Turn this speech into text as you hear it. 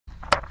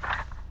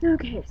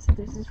Okay, so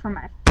this is for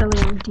my fellow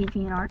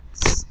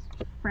DeviantArts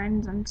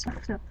friends and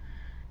stuff. So,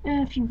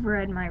 if you've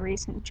read my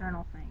recent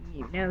journal thing,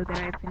 you know that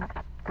I've been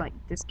playing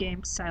this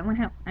game, Silent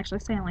Hill.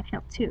 Actually, Silent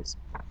Hill 2 is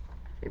my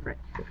favorite.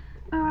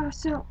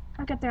 So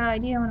I got the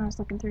idea when I was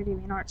looking through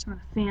DeviantArt, some of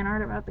the fan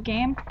art about the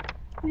game,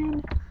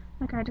 and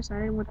like I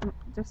decided what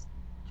just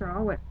draw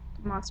what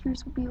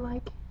monsters would be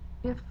like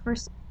if for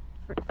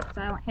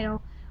Silent Hill,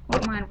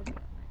 what mine would be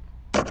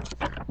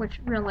like.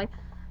 Which really,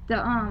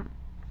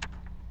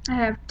 I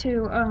have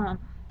two,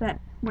 that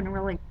wouldn't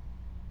really,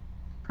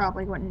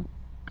 probably wouldn't,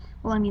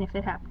 well, I mean, if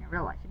it happened in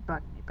real life, it'd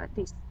bug me, but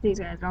these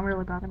guys don't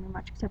really bother me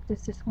much, except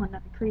this one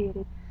that I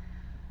created.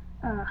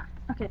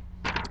 Okay,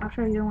 I'll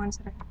show you the ones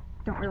that I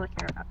don't really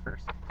care about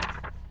first.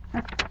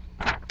 Okay,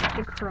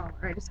 the crawler,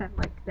 I just had,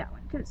 like, that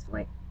one, because,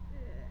 like,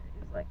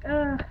 it's like,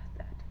 that.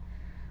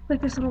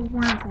 Like this little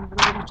worm thing with a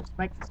bunch of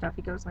spikes and stuff,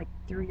 he goes, like,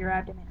 through your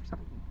abdomen or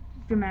something.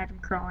 You imagine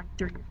crawling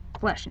through your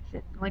flesh and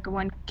shit, like a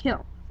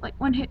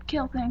one-hit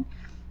kill thing.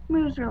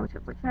 Moves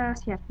relatively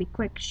fast, you have to be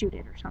quick, shoot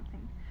it or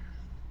something.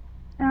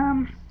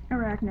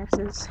 Arachnus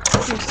is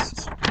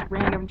just a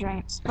random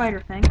giant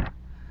spider thing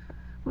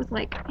with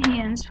like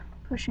hands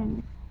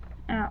pushing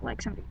out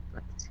like somebody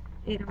like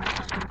ate him or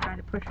something, trying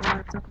to push it out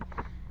or something.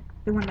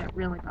 The one that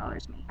really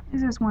bothers me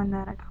is this one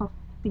that I call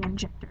the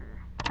Injector.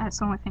 That's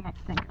the only thing I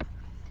can think of.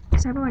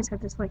 Because I've always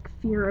had this like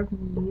fear of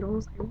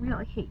needles. I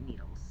really hate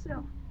needles.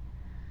 So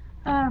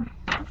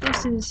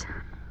this is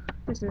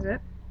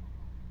it.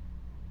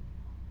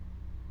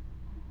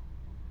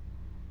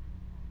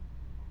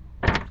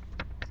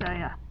 So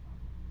yeah,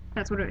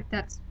 that's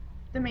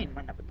the main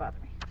one that would bother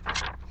me.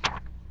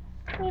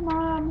 Hey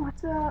Mom,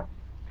 what's up?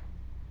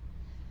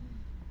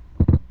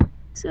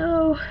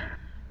 So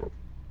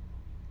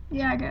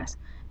yeah, I guess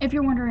if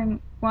you're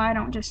wondering why I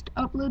don't just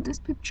upload this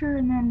picture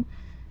and then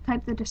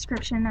type the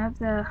description of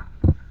the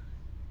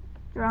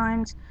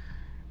drawings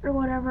or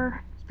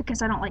whatever, it's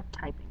because I don't like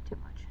typing too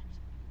much.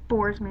 It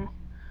bores me.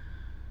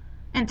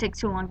 And it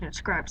takes too long to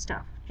describe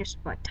stuff. Just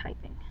like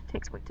typing. It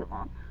takes way too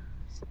long.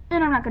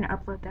 And I'm not going to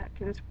upload that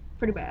because it's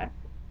pretty bad.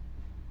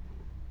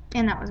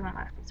 And that was my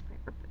last piece of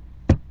paper.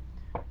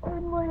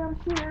 And while I'm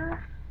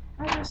here,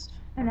 I just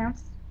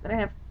announced that I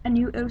have a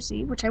new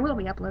OC, which I will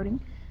be uploading.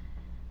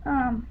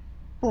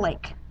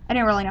 Blake. I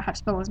didn't really know how to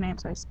spell his name,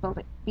 so I spelled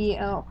it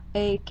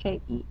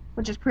B-L-A-K-E,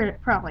 which is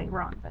probably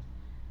wrong, but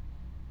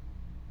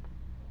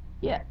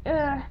yeah,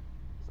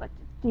 it's like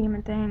the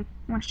demon thing.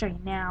 I want to show you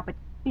now, but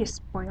be a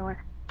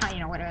spoiler. You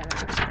know, whatever.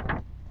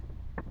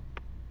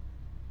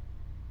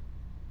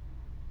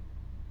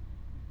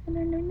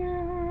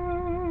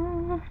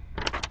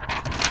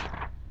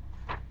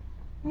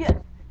 Yeah.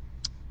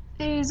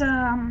 His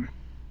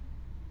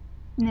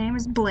name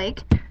is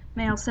Blake,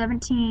 male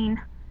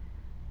 17,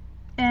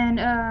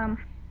 and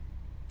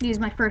he's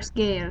my first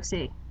gay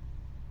OC.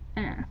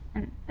 And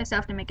I still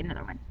have to make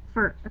another one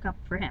for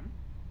him.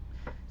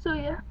 So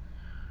yeah,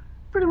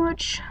 pretty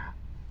much.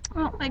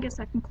 Well, I guess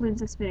that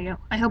concludes this video.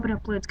 I hope it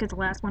uploads because the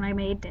last one I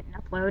made didn't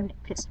upload and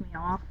it pissed me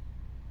off.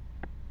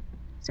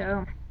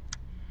 So,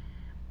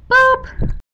 boop!